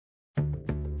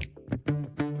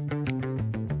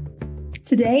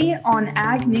Today on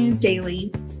Ag News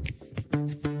Daily.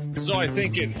 So I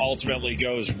think it ultimately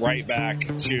goes right back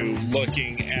to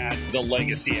looking at the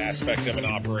legacy aspect of an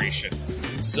operation.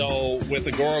 So with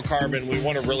Agorocarbon, we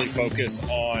want to really focus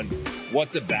on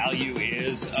what the value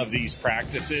is of these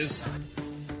practices.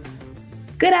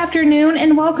 Good afternoon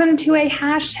and welcome to a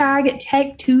hashtag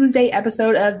Tech Tuesday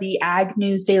episode of the Ag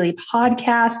News Daily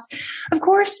podcast. Of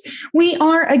course, we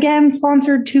are again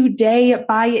sponsored today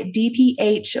by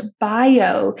DPH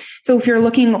Bio. So if you're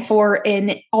looking for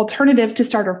an alternative to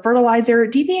starter fertilizer,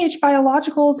 DPH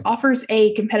Biologicals offers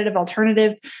a competitive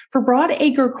alternative for broad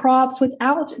acre crops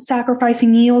without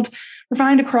sacrificing yield.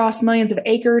 Refined across millions of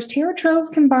acres,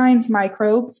 TerraTrove combines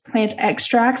microbes, plant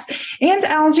extracts, and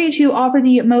algae to offer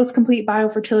the most complete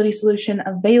biofertility solution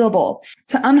available.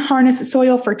 To unharness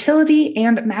soil fertility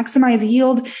and maximize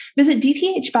yield, visit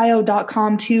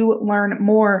dphbio.com to learn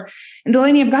more. And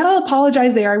Delaney, I've got to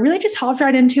apologize there. I really just hopped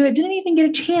right into it. Didn't even get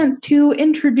a chance to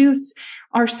introduce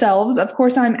ourselves. Of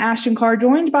course, I'm Ashton Carr,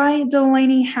 joined by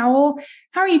Delaney Howell.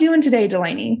 How are you doing today,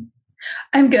 Delaney?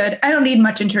 I'm good. I don't need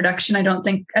much introduction, I don't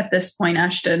think, at this point,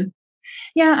 Ashton.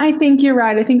 Yeah, I think you're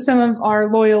right. I think some of our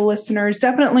loyal listeners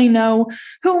definitely know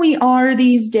who we are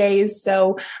these days.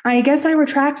 So I guess I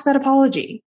retract that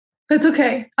apology. That's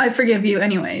okay. I forgive you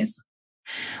anyways.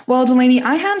 Well, Delaney,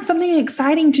 I had something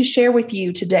exciting to share with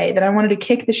you today that I wanted to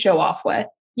kick the show off with.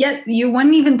 Yet you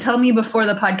wouldn't even tell me before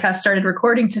the podcast started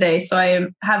recording today, so I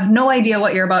have no idea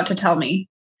what you're about to tell me.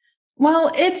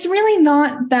 Well, it's really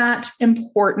not that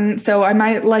important, so I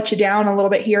might let you down a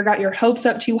little bit here, got your hopes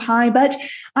up too high, but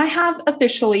I have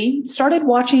officially started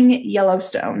watching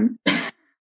Yellowstone.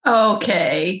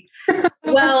 Okay.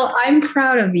 Well, I'm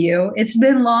proud of you. It's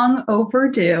been long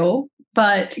overdue,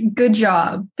 but good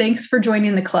job. Thanks for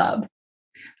joining the club.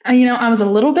 I was a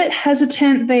little bit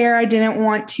hesitant there. I didn't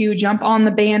want to jump on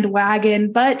the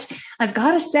bandwagon, but I've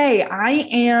got to say,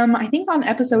 I think on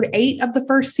episode 8 of the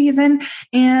first season,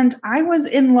 and I was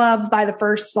in love by the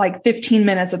first 15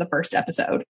 minutes of the first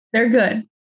episode. They're good.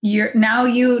 Now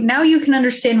you can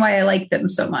understand why I like them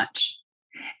so much.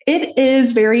 It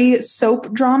is very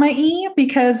soap drama-y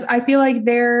because I feel like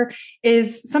there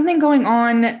is something going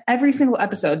on every single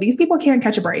episode. These people can't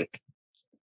catch a break.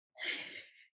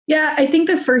 Yeah, I think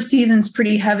the first season's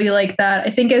pretty heavy like that.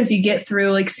 I think as you get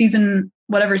through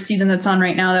whatever season that's on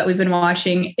right now that we've been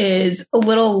watching is a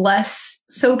little less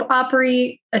soap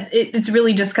opera-y. It's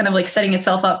really just kind of setting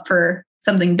itself up for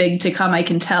something big to come, I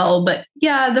can tell. But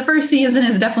yeah, the first season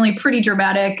is definitely pretty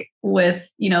dramatic with,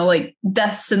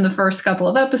 deaths in the first couple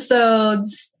of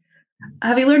episodes.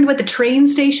 Have you learned what the train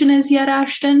station is yet,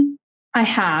 Ashton? I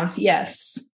have,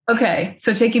 yes. Okay,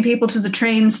 so taking people to the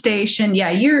train station. Yeah,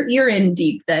 you're in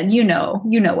deep then. You know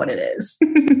what it is.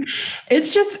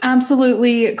 It's just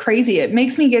absolutely crazy. It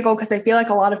makes me giggle because I feel like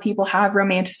a lot of people have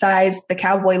romanticized the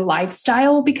cowboy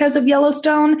lifestyle because of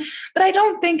Yellowstone, but I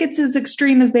don't think it's as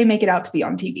extreme as they make it out to be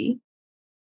on TV.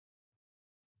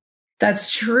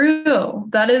 That's true.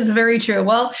 That is very true.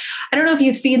 Well, I don't know if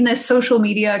you've seen this social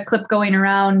media clip going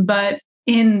around, but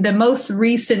in the most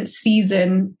recent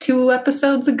season, 2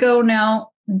 episodes ago now,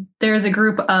 there's a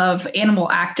group of animal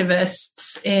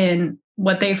activists in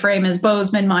what they frame as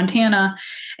Bozeman, Montana.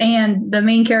 And the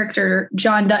main character,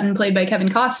 John Dutton, played by Kevin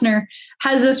Costner,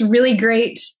 has this really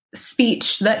great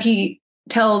speech that he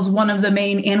tells one of the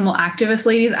main animal activist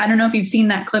ladies. I don't know if you've seen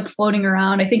that clip floating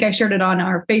around. I think I shared it on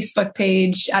our Facebook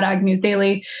page at Ag News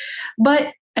Daily.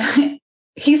 But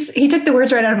he took the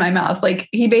words right out of my mouth.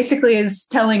 He basically is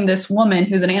telling this woman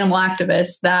who's an animal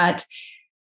activist that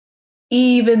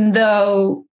even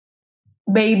though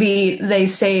maybe they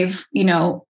save,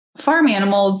 farm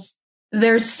animals,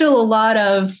 there's still a lot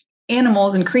of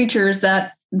animals and creatures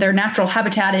that their natural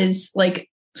habitat is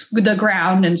the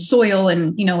ground and soil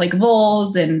and,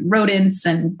 voles and rodents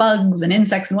and bugs and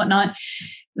insects and whatnot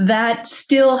that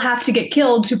still have to get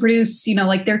killed to produce,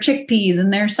 their chickpeas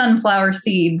and their sunflower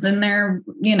seeds and their,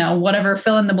 whatever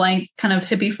fill in the blank kind of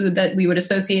hippie food that we would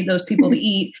associate those people to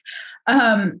eat.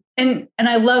 And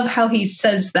I love how he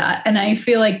says that. And I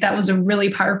feel like that was a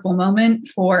really powerful moment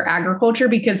for agriculture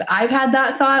because I've had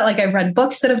that thought. I've read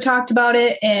books that have talked about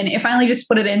it and it finally just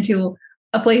put it into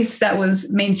a place that was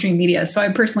mainstream media. So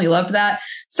I personally loved that.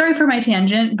 Sorry for my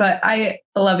tangent, but I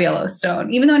love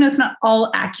Yellowstone. Even though I know it's not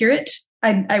all accurate,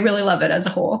 I really love it as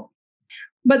a whole.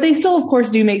 But they still, of course,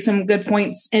 do make some good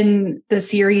points in the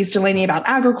series, Delaney, about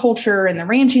agriculture and the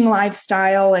ranching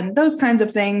lifestyle and those kinds of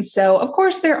things. So, of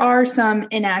course, there are some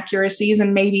inaccuracies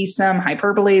and maybe some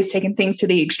hyperboles, taking things to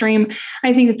the extreme.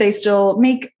 I think that they still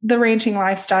make the ranching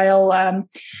lifestyle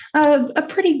a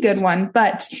pretty good one.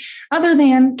 But other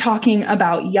than talking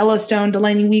about Yellowstone,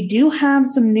 Delaney, we do have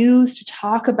some news to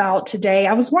talk about today.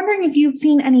 I was wondering if you've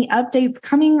seen any updates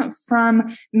coming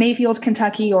from Mayfield,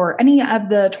 Kentucky, or any of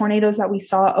the tornadoes that we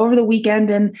saw over the weekend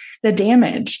and the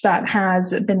damage that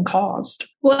has been caused.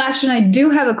 Well, Ashton, I do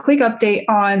have a quick update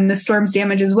on the storm's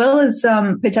damage, as well as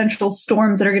some potential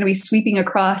storms that are going to be sweeping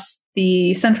across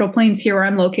the Central Plains here where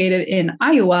I'm located in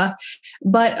Iowa.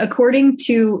 But according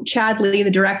to Chad Lee,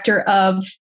 the director of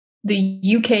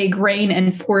the UK Grain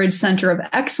and Forage Center of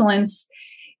Excellence,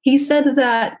 he said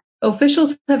that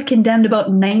officials have condemned about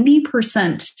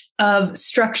 90% of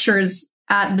structures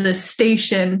at the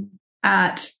station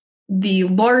at the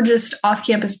largest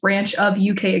off-campus branch of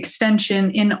UK Extension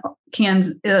in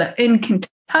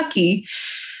Kentucky.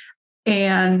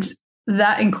 And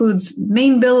that includes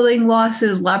main building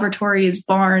losses, laboratories,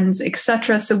 barns,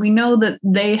 etc. So we know that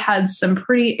they had some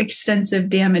pretty extensive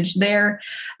damage there.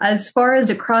 As far as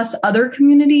across other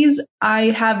communities, I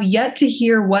have yet to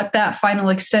hear what that final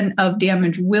extent of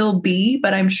damage will be,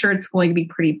 but I'm sure it's going to be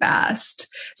pretty vast.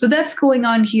 So that's going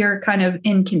on here kind of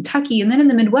in Kentucky. And then in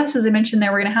the Midwest, as I mentioned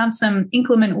there, we're going to have some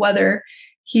inclement weather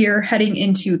here heading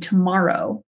into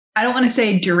tomorrow. I don't want to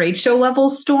say derecho level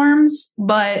storms,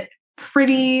 but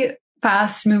pretty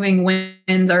fast moving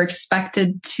winds are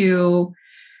expected to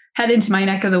head into my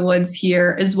neck of the woods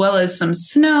here, as well as some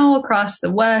snow across the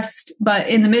west. But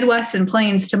in the Midwest and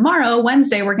Plains tomorrow,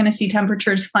 Wednesday, we're going to see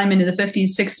temperatures climb into the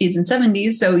 50s, 60s, and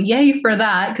 70s. So yay for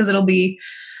that, because it'll be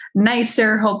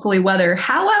nicer, hopefully, weather.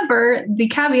 However, the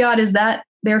caveat is that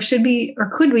there should be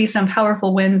or could be some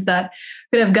powerful winds that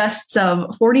could have gusts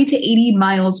of 40 to 80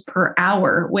 miles per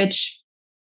hour, which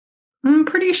I'm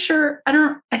pretty sure,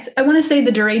 I want to say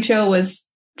the derecho was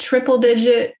triple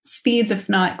digit speeds, if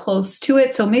not close to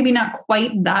it. So maybe not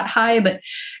quite that high, but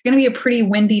going to be a pretty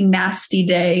windy, nasty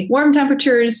day. Warm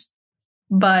temperatures,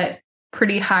 but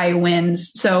pretty high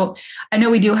winds. So I know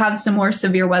we do have some more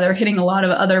severe weather hitting a lot of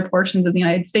other portions of the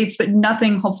United States, but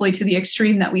nothing hopefully to the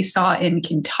extreme that we saw in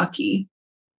Kentucky.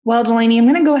 Well, Delaney, I'm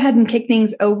going to go ahead and kick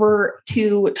things over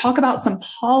to talk about some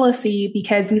policy,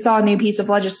 because we saw a new piece of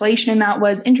legislation that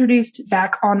was introduced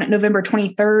back on November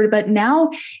 23rd, but now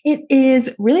it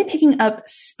is really picking up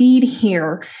speed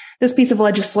here. This piece of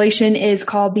legislation is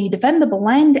called the Defend the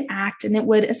Blend Act, and it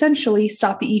would essentially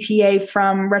stop the EPA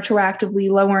from retroactively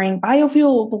lowering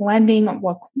biofuel blending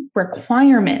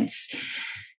requirements.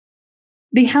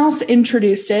 The House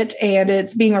introduced it, and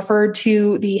it's being referred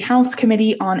to the House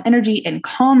Committee on Energy and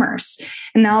Commerce.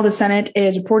 And now the Senate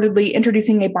is reportedly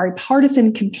introducing a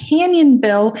bipartisan companion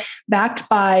bill backed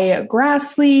by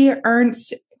Grassley,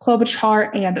 Ernst,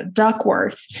 Klobuchar, and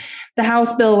Duckworth. The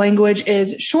House bill language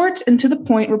is short and to the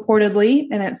point, reportedly,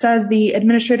 and it says the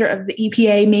administrator of the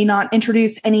EPA may not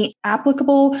introduce any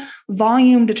applicable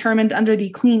volume determined under the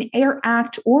Clean Air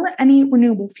Act or any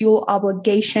renewable fuel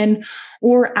obligation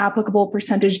or applicable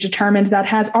percentage determined that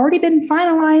has already been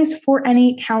finalized for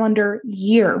any calendar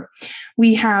year.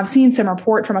 We have seen some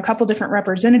report from a couple different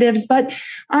representatives, but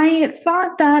I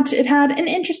thought that it had an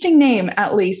interesting name,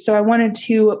 at least, so I wanted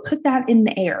to put that in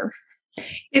the air.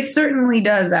 It certainly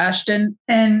does, Ashton.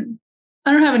 And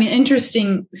I don't have any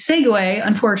interesting segue,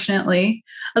 unfortunately,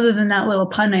 other than that little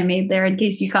pun I made there in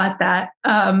case you caught that.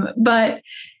 But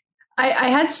I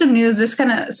had some news. This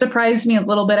kind of surprised me a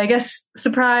little bit. I guess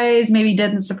surprise, maybe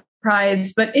didn't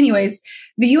surprise. But anyways,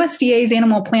 the USDA's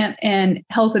Animal Plant and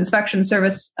Health Inspection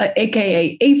Service,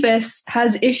 aka APHIS,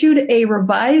 has issued a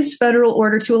revised federal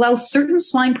order to allow certain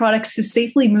swine products to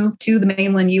safely move to the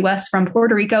mainland U.S. from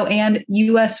Puerto Rico and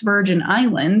U.S. Virgin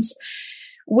Islands,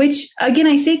 which, again,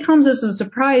 I say comes as a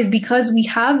surprise because we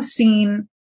have seen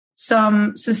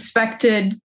some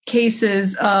suspected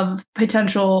cases of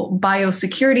potential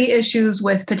biosecurity issues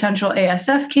with potential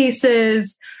ASF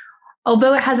cases.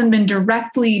 Although it hasn't been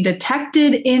directly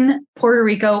detected in Puerto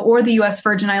Rico or the U.S.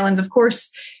 Virgin Islands, of course,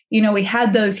 we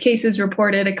had those cases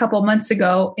reported a couple months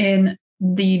ago in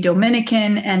the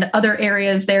Dominican and other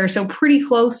areas there, so pretty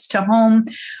close to home.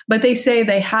 But they say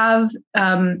they have,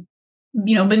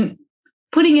 been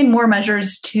putting in more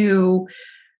measures to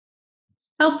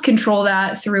help control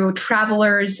that through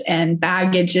travelers and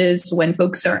baggages when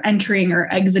folks are entering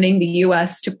or exiting the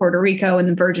U.S. to Puerto Rico and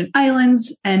the Virgin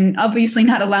Islands, and obviously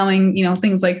not allowing,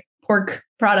 things like pork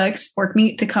products, pork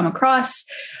meat to come across.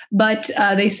 But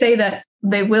they say that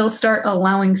they will start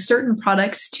allowing certain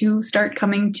products to start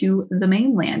coming to the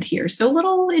mainland here. So a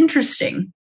little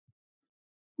interesting.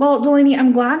 Well, Delaney,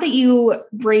 I'm glad that you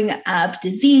bring up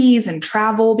disease and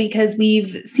travel, because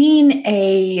we've seen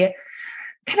a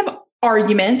kind of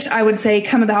argument, I would say,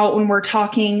 come about when we're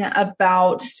talking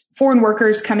about foreign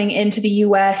workers coming into the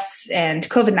U.S. and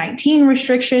COVID-19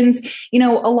 restrictions. You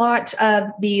know, a lot of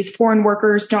these foreign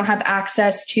workers don't have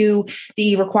access to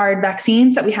the required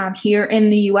vaccines that we have here in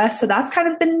the U.S. So that's kind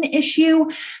of been an issue.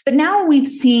 But now we've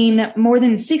seen more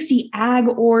than 60 ag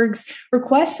orgs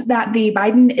request that the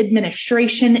Biden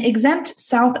administration exempt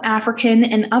South African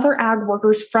and other ag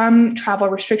workers from travel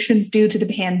restrictions due to the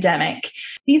pandemic.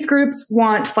 These groups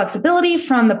want flexibility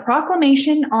from the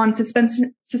proclamation on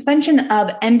suspension of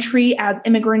entry as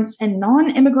immigrants and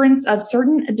non-immigrants of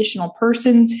certain additional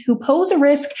persons who pose a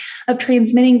risk of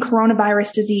transmitting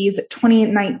coronavirus disease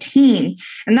 2019.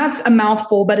 And that's a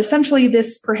mouthful, but essentially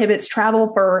this prohibits travel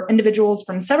for individuals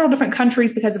from several different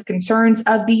countries because of concerns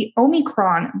of the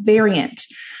Omicron variant.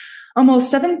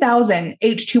 Almost 7,000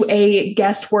 H-2A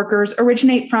guest workers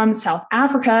originate from South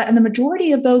Africa, and the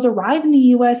majority of those arrive in the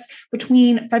U.S.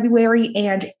 between February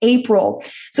and April.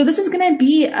 So this is going to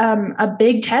be a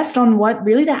big test on what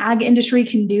really the ag industry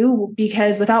can do,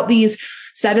 because without these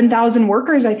 7,000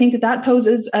 workers, I think that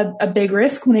poses a big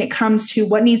risk when it comes to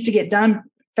what needs to get done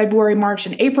February, March,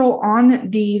 and April on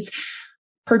these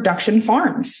production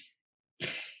farms.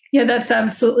 Yeah, that's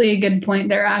absolutely a good point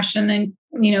there, Ashton. And,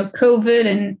 you know, COVID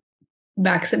and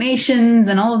vaccinations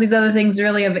and all of these other things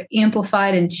really have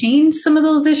amplified and changed some of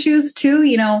those issues too.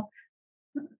 You know,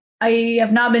 I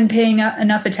have not been paying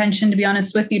enough attention, to be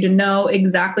honest with you, to know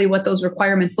exactly what those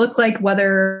requirements look like,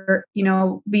 whether, you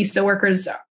know, visa workers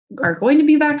are going to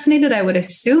be vaccinated. I would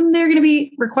assume they're going to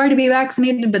be required to be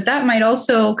vaccinated, but that might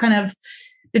also kind of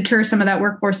deter some of that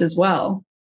workforce as well.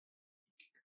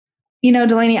 You know,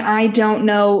 Delaney, I don't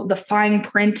know the fine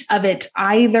print of it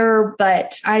either,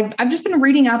 but I've just been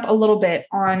reading up a little bit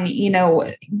on, you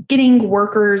know, getting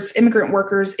workers, immigrant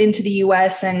workers into the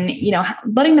U.S. and, you know,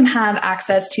 letting them have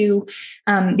access to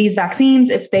these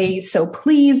vaccines if they so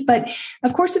please. But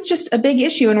of course, it's just a big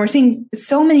issue. And we're seeing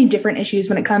so many different issues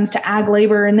when it comes to ag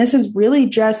labor. And this is really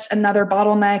just another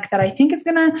bottleneck that I think is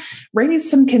going to raise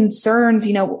some concerns,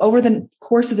 you know, over the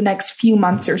course of the next few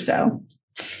months or so.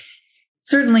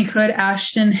 Certainly could,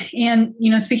 Ashton. And,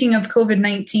 you know, speaking of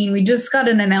COVID-19, we just got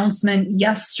an announcement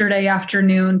yesterday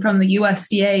afternoon from the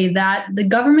USDA that the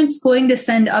government's going to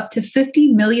send up to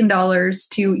 $50 million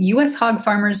to U.S. hog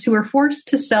farmers who are forced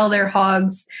to sell their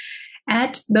hogs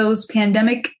at those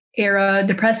pandemic era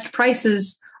depressed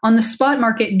prices on the spot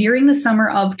market during the summer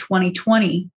of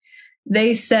 2020.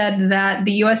 They said that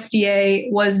the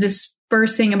USDA was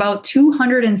disbursing about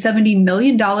 $270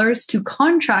 million to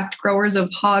contract growers of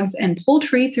hogs and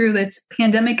poultry through its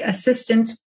Pandemic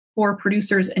Assistance for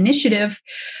Producers initiative.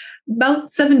 About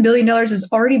 $7 billion has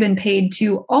already been paid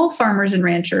to all farmers and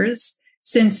ranchers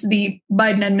since the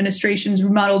Biden administration's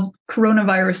remodeled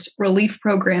coronavirus relief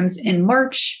programs in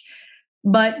March.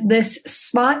 But this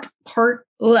spot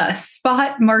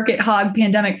market hog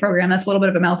pandemic program, that's a little bit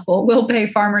of a mouthful, will pay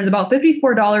farmers about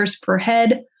 $54 per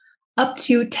head, up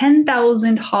to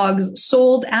 10,000 hogs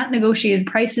sold at negotiated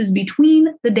prices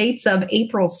between the dates of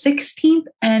April 16th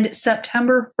and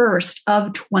September 1st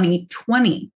of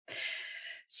 2020.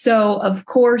 So, of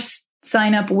course,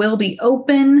 sign up will be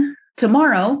open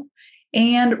tomorrow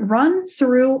and run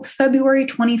through February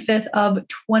 25th of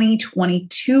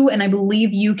 2022. And I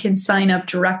believe you can sign up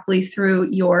directly through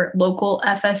your local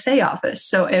FSA office.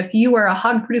 So if you are a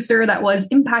hog producer that was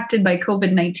impacted by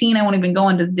COVID-19, I won't even go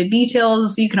into the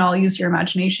details. You can all use your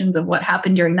imaginations of what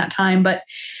happened during that time. But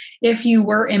if you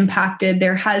were impacted,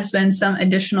 there has been some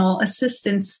additional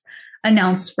assistance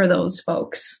announced for those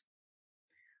folks.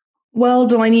 Well,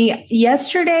 Delaney,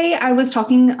 yesterday I was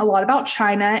talking a lot about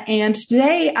China, and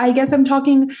today I guess I'm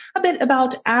talking a bit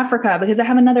about Africa because I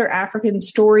have another African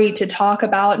story to talk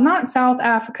about, not South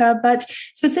Africa, but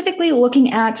specifically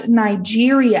looking at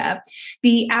Nigeria.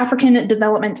 The African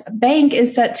Development Bank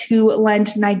is set to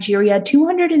lend Nigeria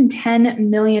 $210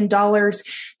 million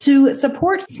to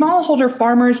support smallholder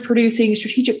farmers producing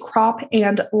strategic crop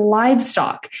and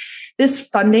livestock. This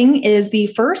funding is the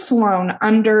first loan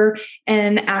under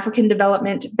an African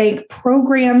Development Bank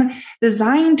program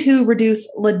designed to reduce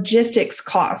logistics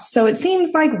costs. So it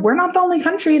seems like we're not the only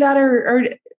country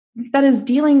that is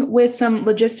dealing with some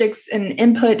logistics and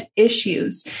input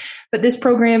issues. But this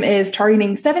program is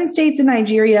targeting 7 states in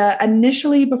Nigeria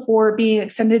initially before being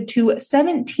extended to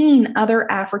 17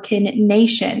 other African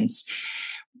nations.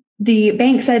 The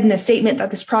bank said in a statement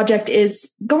that this project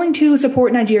is going to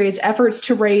support Nigeria's efforts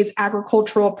to raise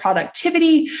agricultural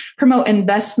productivity, promote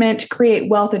investment, create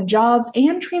wealth and jobs,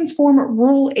 and transform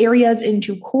rural areas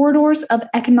into corridors of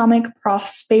economic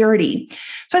prosperity.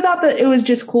 So I thought that it was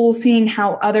just cool seeing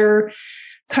how other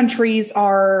countries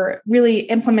are really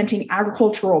implementing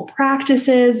agricultural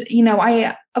practices.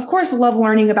 I, of course, love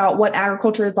learning about what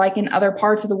agriculture is like in other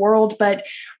parts of the world, but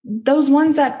those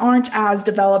ones that aren't as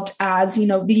developed as,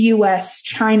 the US,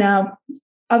 China,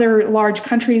 other large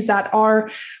countries that are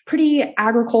pretty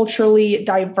agriculturally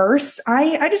diverse,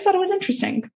 I just thought it was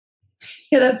interesting.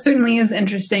 Yeah, that certainly is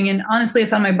interesting. And honestly,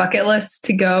 it's on my bucket list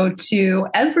to go to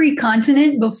every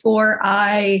continent before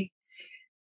I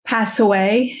pass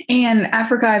away. And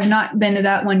Africa, I've not been to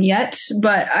that one yet,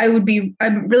 but I'm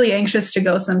really anxious to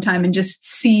go sometime and just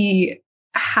see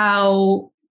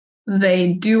how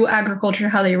they do agriculture,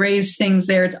 how they raise things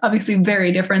there. It's obviously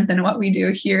very different than what we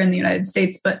do here in the United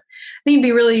States, but I think it'd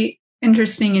be really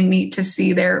interesting and neat to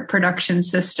see their production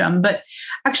system. But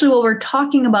actually, while we're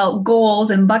talking about goals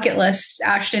and bucket lists,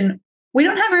 Ashton, we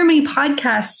don't have very many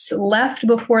podcasts left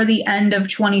before the end of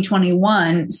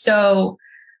 2021. So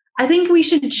I think we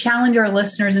should challenge our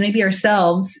listeners and maybe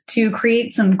ourselves to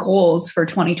create some goals for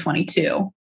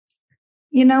 2022.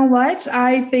 You know what?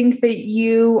 I think that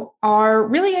you are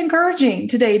really encouraging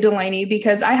today, Delaney,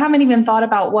 because I haven't even thought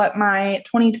about what my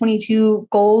 2022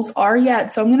 goals are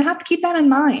yet. So I'm going to have to keep that in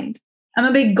mind. I'm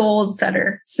a big goals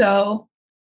setter. So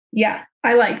yeah,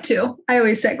 I like to. I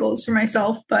always set goals for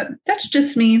myself, but that's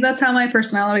just me. That's how my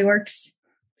personality works.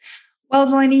 Well,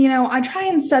 Delaney, I try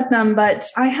and set them, but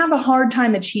I have a hard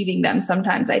time achieving them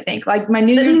sometimes, I think. Like my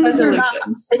New Year's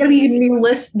resolutions. They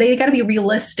gotta be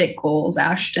realistic goals,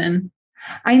 Ashton.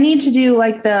 I need to do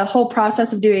like the whole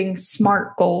process of doing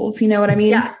SMART goals. You know what I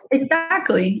mean? Yeah,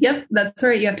 exactly. Yep, that's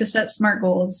right. You have to set SMART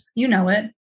goals. You know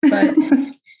it. But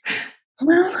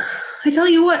well, I tell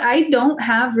you what, I don't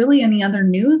have really any other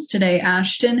news today,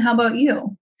 Ashton. How about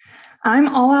you? I'm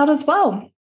all out as well.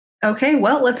 Okay,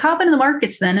 well, let's hop into the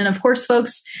markets then. And of course,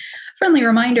 folks, friendly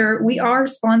reminder, we are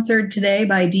sponsored today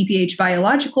by DPH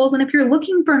Biologicals. And if you're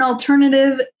looking for an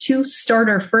alternative to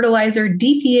starter fertilizer,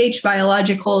 DPH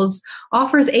Biologicals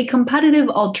offers a competitive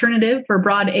alternative for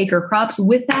broad acre crops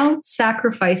without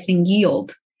sacrificing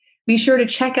yield. Be sure to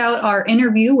check out our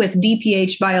interview with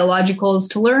DPH Biologicals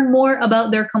to learn more about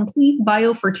their complete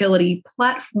biofertility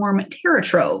platform,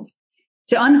 TerraTrove.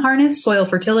 To unharness soil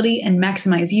fertility and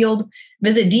maximize yield,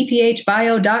 visit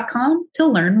dphbio.com to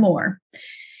learn more.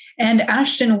 And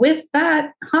Ashton, with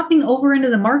that, hopping over into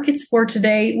the markets for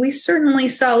today, we certainly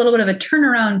saw a little bit of a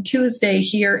turnaround Tuesday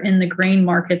here in the grain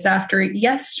markets after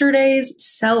yesterday's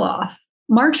sell-off.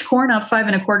 March corn up 5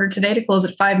 1/4 today to close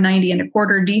at 5.90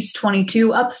 1/4. Dees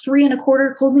 22 up 3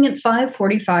 1/4, closing at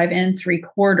 5.45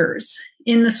 3/4.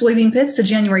 In the soybean pits, the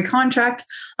January contract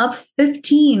up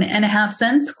 15.5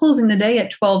 cents, closing the day at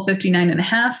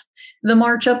 12.59.5. The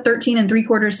March up 13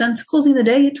 3/4 cents, closing the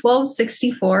day at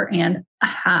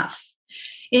 12.64.5.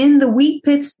 In the wheat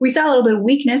pits, we saw a little bit of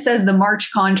weakness as the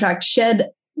March contract shed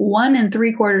 1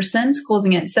 3/4 cents,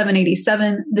 closing at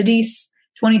 7.87. The Dees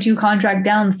 22 contract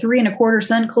down 3 1/4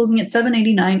 cents, closing at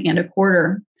 7.89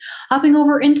 1/4. Hopping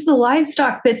over into the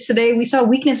livestock pits today, we saw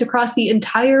weakness across the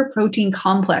entire protein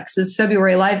complex as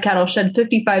February live cattle shed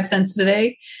 55 cents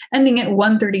today, ending at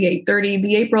 138.30.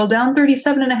 The April down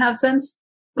 37.5 cents,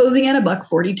 closing at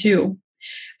 $1.42.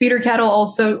 Feeder cattle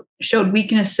also showed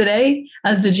weakness today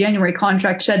as the January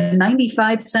contract shed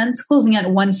 95 cents, closing at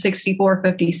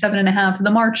 164.57.5. The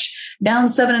March down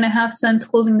 7.5 cents,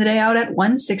 closing the day out at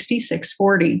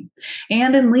 166.40.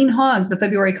 And in lean hogs, the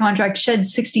February contract shed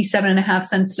 67.5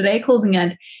 cents today, closing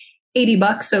at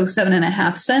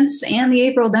 $80.07.5. And the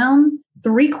April down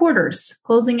 3/4,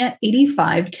 closing at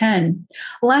 85.10.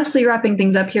 Lastly, wrapping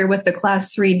things up here with the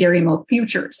Class 3 dairy milk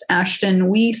futures. Ashton,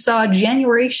 we saw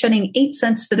January shedding 8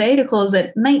 cents today to close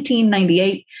at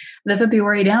 19.98. The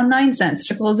February down 9 cents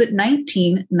to close at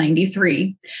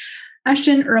 19.93.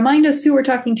 Ashton, remind us who we're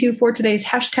talking to for today's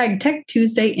hashtag Tech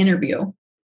Tuesday interview.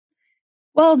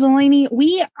 Well, Delaney,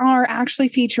 we are actually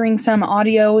featuring some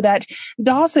audio that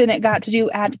Dawson got to do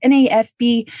at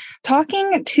NAFB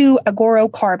talking to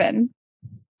Agoro Carbon.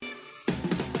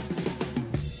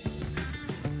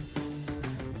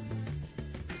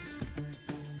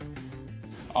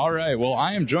 All right. Well,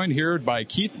 I am joined here by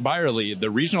Keith Byerly,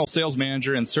 the Regional Sales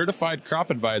Manager and Certified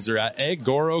Crop Advisor at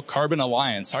Agoro Carbon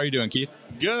Alliance. How are you doing, Keith?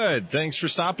 Good. Thanks for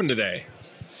stopping today.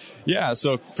 Yeah.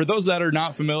 So for those that are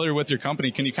not familiar with your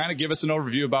company, can you kind of give us an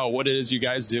overview about what it is you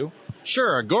guys do?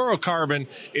 Sure. Agoro Carbon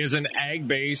is an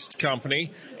ag-based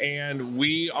company, and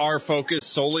we are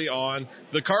focused solely on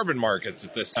the carbon markets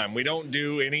at this time. We don't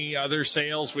do any other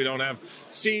sales. We don't have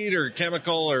seed or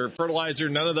chemical or fertilizer,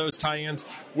 none of those tie-ins.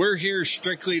 We're here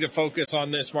strictly to focus on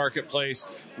this marketplace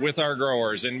with our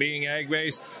growers. And being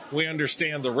ag-based, we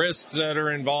understand the risks that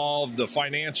are involved, the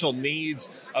financial needs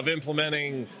of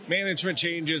implementing management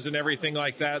changes and everything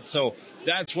like that. So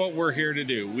that's what we're here to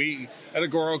do. We at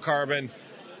Agoro Carbon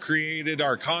created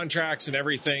our contracts and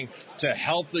everything to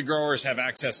help the growers have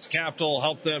access to capital,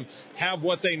 help them have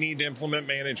what they need to implement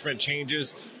management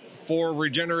changes for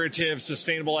regenerative,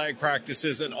 sustainable ag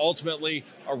practices, and ultimately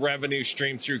a revenue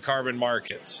stream through carbon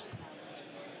markets.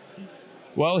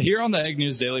 Well, here on the Ag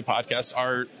News Daily podcast,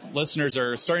 our listeners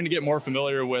are starting to get more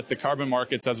familiar with the carbon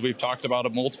markets, as we've talked about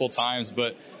it multiple times.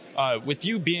 But with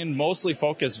you being mostly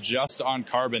focused just on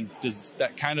carbon, does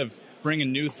that kind of bring a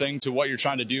new thing to what you're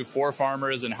trying to do for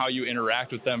farmers and how you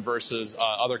interact with them versus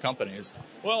other companies?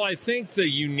 Well, I think the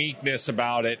uniqueness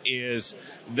about it is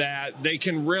that they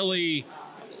can really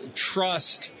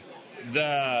trust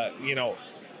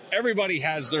everybody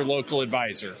has their local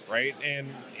advisor, right?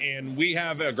 And we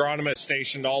have agronomists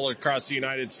stationed all across the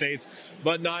United States,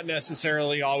 but not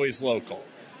necessarily always local.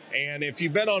 And if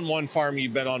you've been on one farm,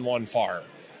 you've been on one farm.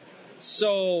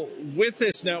 So with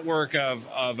this network of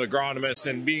agronomists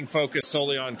and being focused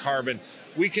solely on carbon,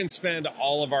 we can spend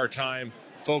all of our time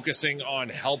focusing on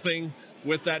helping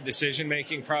with that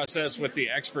decision-making process, with the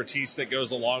expertise that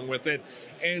goes along with it.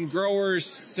 And growers,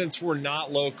 since we're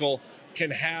not local,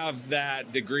 can have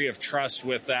that degree of trust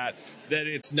with that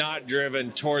it's not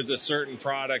driven towards a certain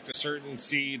product, a certain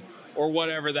seed, or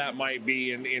whatever that might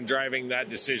be in driving that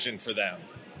decision for them.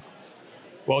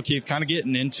 Well, Keith, kind of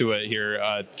getting into it here,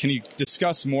 can you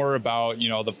discuss more about,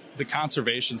 the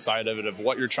conservation side of it, of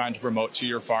what you're trying to promote to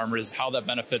your farmers, how that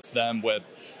benefits them with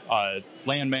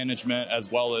land management,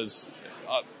 as well as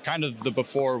kind of the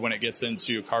before when it gets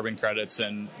into carbon credits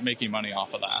and making money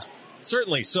off of that?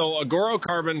 Certainly. So Agoro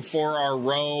Carbon for our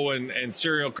row and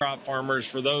cereal crop farmers,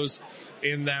 for those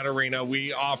in that arena,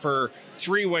 we offer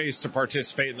 3 ways to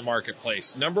participate in the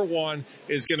marketplace. Number 1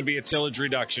 is going to be a tillage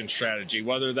reduction strategy,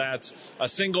 whether that's a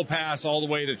single pass all the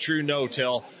way to true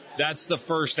no-till. That's the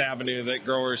first avenue that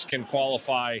growers can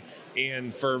qualify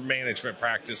in for management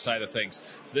practice side of things.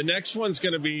 The next one's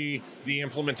going to be the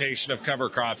implementation of cover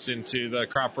crops into the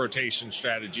crop rotation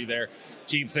strategy there.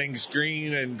 Keep things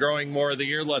green and growing more of the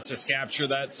year, lets us capture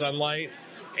that sunlight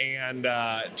and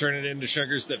turn it into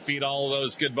sugars that feed all of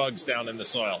those good bugs down in the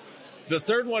soil. The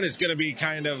third one is going to be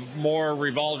kind of more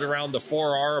revolved around the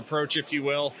 4R approach, if you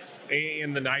will,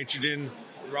 in the nitrogen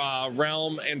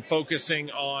realm, and focusing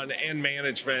on end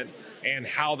management and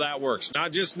how that works.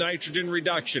 Not just nitrogen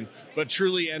reduction, but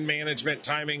truly end management,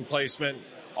 timing, placement,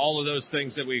 all of those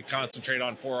things that we concentrate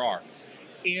on 4R.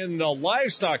 In the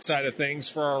livestock side of things,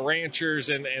 for our ranchers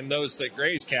and those that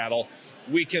graze cattle,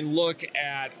 we can look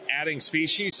at adding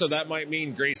species. So that might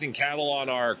mean grazing cattle on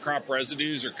our crop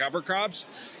residues or cover crops.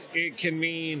 It can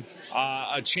mean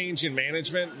a change in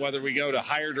management, whether we go to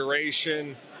higher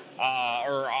duration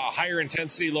or higher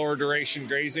intensity, lower duration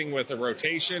grazing with a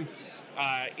rotation,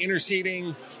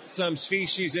 interseeding some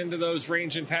species into those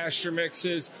range and pasture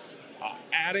mixes,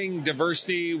 adding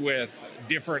diversity with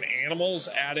different animals,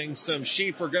 adding some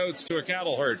sheep or goats to a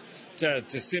cattle herd to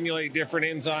stimulate different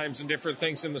enzymes and different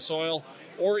things in the soil,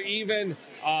 or even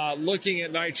looking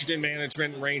at nitrogen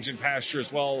management and range and pasture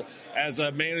as well as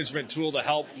a management tool to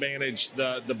help manage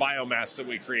the biomass that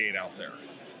we create out there.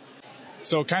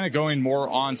 So kind of going more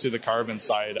onto the carbon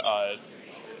side,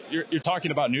 you're talking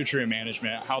about nutrient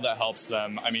management, how that helps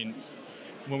them. I mean,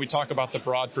 when we talk about the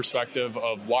broad perspective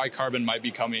of why carbon might be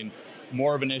becoming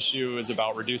more of an issue is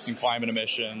about reducing climate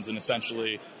emissions and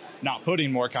essentially not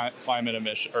putting more climate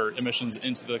emissions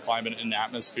into the climate and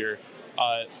atmosphere.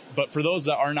 But for those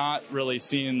that are not really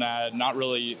seeing that, not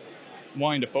really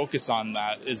wanting to focus on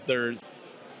that, is there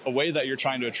a way that you're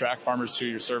trying to attract farmers to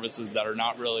your services that are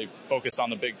not really focused on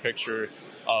the big picture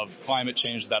of climate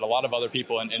change that a lot of other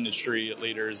people in industry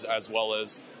leaders as well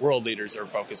as world leaders are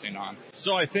focusing on?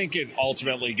 So I think it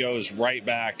ultimately goes right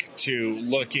back to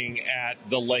looking at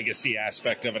the legacy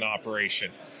aspect of an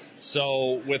operation.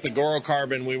 So with Agoro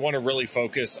Carbon, we want to really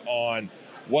focus on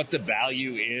what the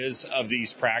value is of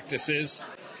these practices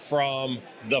from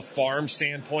the farm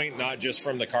standpoint, not just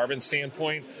from the carbon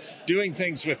standpoint. Doing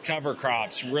things with cover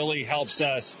crops really helps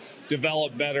us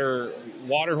develop better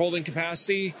water holding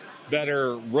capacity,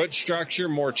 better root structure,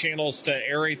 more channels to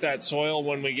aerate that soil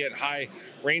when we get high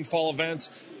rainfall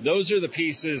events. Those are the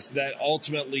pieces that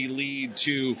ultimately lead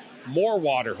to more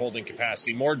water holding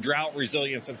capacity, more drought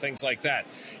resilience, and things like that.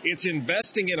 It's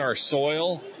investing in our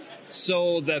soil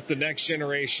so that the next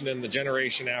generation and the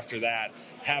generation after that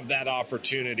have that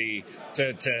opportunity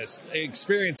to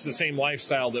experience the same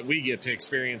lifestyle that we get to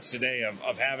experience today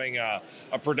of having a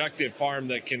productive farm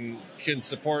that can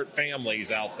support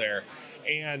families out there.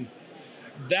 And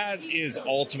that is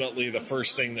ultimately the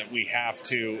first thing that we have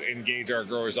to engage our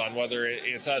growers on, whether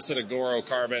it's us at Agoro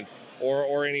Carbon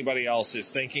or anybody else, is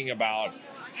thinking about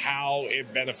how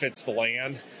it benefits the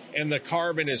land. And the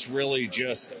carbon is really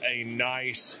just a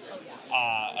nice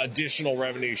additional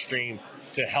revenue stream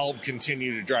to help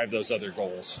continue to drive those other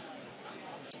goals.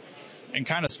 And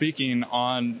kind of speaking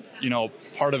on,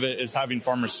 part of it is having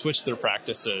farmers switch their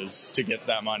practices to get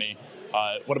that money.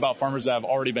 What about farmers that have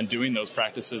already been doing those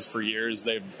practices for years?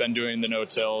 They've been doing the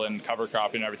no-till and cover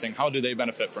cropping and everything. How do they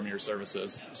benefit from your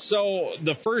services? So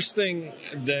the first thing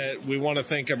that we want to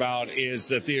think about is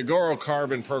that the Agoro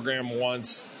Carbon program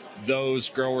wants those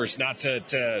growers not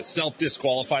to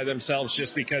self-disqualify themselves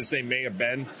just because they may have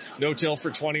been no-till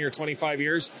for 20 or 25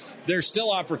 years. There's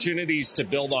still opportunities to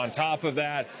build on top of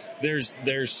that.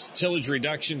 There's tillage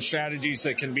reduction strategies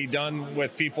that can be done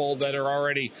with people that are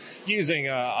already using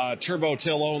a turbo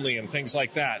till only and things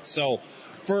like that. So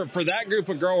for that group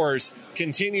of growers,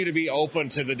 continue to be open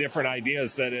to the different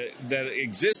ideas that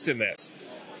exist in this.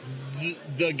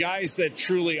 The guys that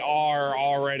truly are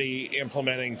already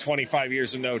implementing 25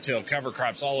 years of no-till, cover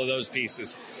crops, all of those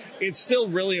pieces, it's still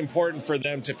really important for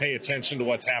them to pay attention to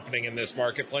what's happening in this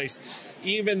marketplace,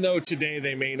 even though today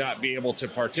they may not be able to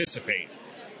participate.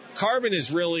 Carbon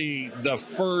is really the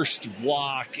first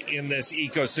block in this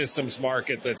ecosystems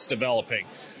market that's developing.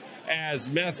 As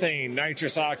methane,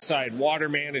 nitrous oxide, water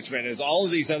management, as all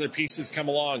of these other pieces come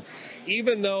along,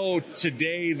 even though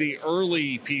today the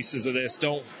early pieces of this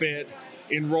don't fit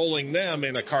enrolling them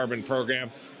in a carbon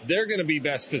program, they're going to be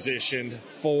best positioned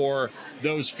for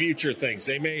those future things.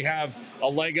 They may have a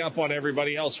leg up on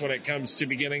everybody else when it comes to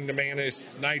beginning to manage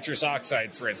nitrous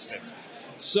oxide, for instance.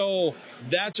 So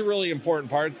that's a really important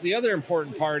part. The other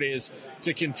important part is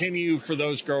to continue for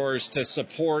those growers to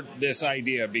support this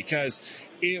idea, because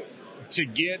to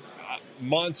get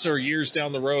months or years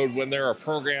down the road when there are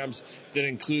programs that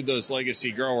include those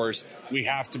legacy growers, we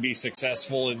have to be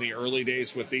successful in the early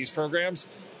days with these programs.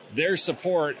 Their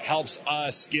support helps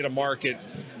us get a market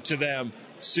to them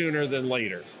sooner than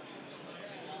later.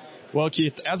 Well,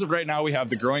 Keith, as of right now, we have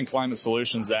the Growing Climate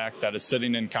Solutions Act that is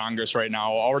sitting in Congress right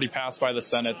now, already passed by the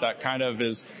Senate, that kind of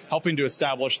is helping to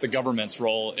establish the government's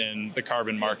role in the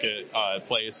carbon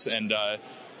marketplace. And a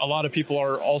lot of people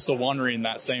are also wondering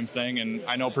that same thing. And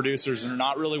I know producers are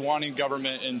not really wanting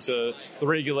government into the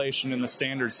regulation and the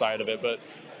standard side of it. But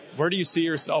where do you see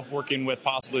yourself working with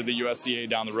possibly the USDA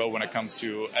down the road when it comes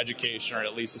to education or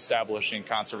at least establishing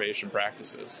conservation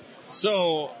practices?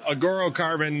 So Agoro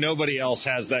Carbon, nobody else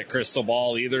has that crystal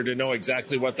ball either to know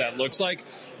exactly what that looks like.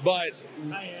 But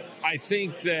I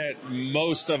think that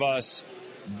most of us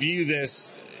view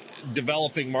this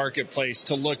developing marketplace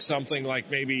to look something like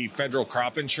maybe federal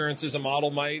crop insurance as a model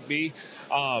might be.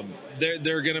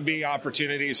 There are going to be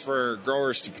opportunities for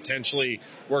growers to potentially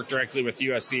work directly with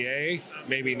USDA,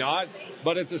 maybe not.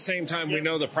 But at the same time, we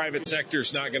know the private sector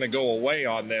is not going to go away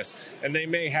on this, and they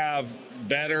may have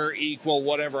better, equal,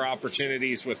 whatever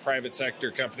opportunities with private sector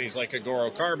companies like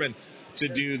Agoro Carbon to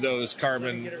do those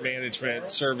carbon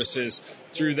management services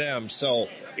through them. So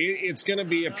it's going to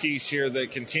be a piece here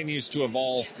that continues to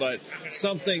evolve, but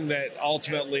something that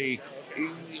ultimately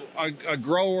a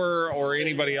grower or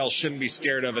anybody else shouldn't be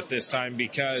scared of at this time,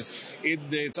 because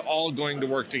it's all going to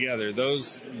work together.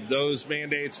 Those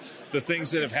mandates, the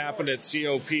things that have happened at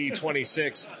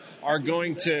COP26 are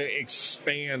going to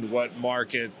expand what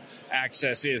market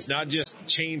access is, not just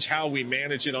change how we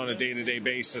manage it on a day-to-day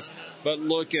basis, but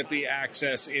look at the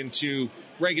access into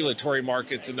regulatory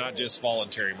markets and not just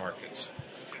voluntary markets.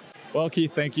 Well,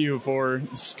 Keith, thank you for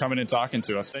coming and talking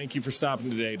to us. Thank you for stopping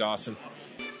today, Dawson.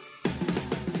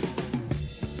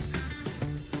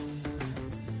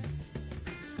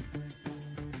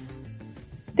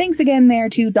 Thanks again there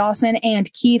to Dawson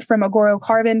and Keith from Agoro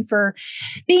Carbon for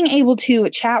being able to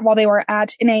chat while they were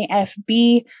at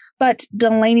NAFB. But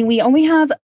Delaney, we only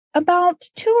have about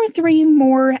 2 or 3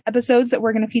 more episodes that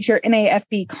we're going to feature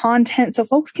NAFB content. So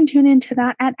folks can tune into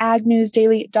that at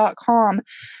agnewsdaily.com.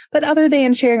 But other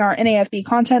than sharing our NAFB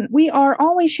content, we are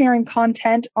always sharing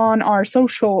content on our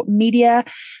social media.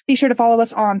 Be sure to follow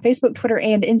us on Facebook, Twitter,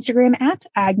 and Instagram at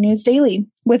Ag News Daily.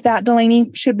 With that,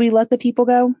 Delaney, should we let the people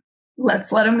go?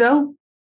 Let's let him go.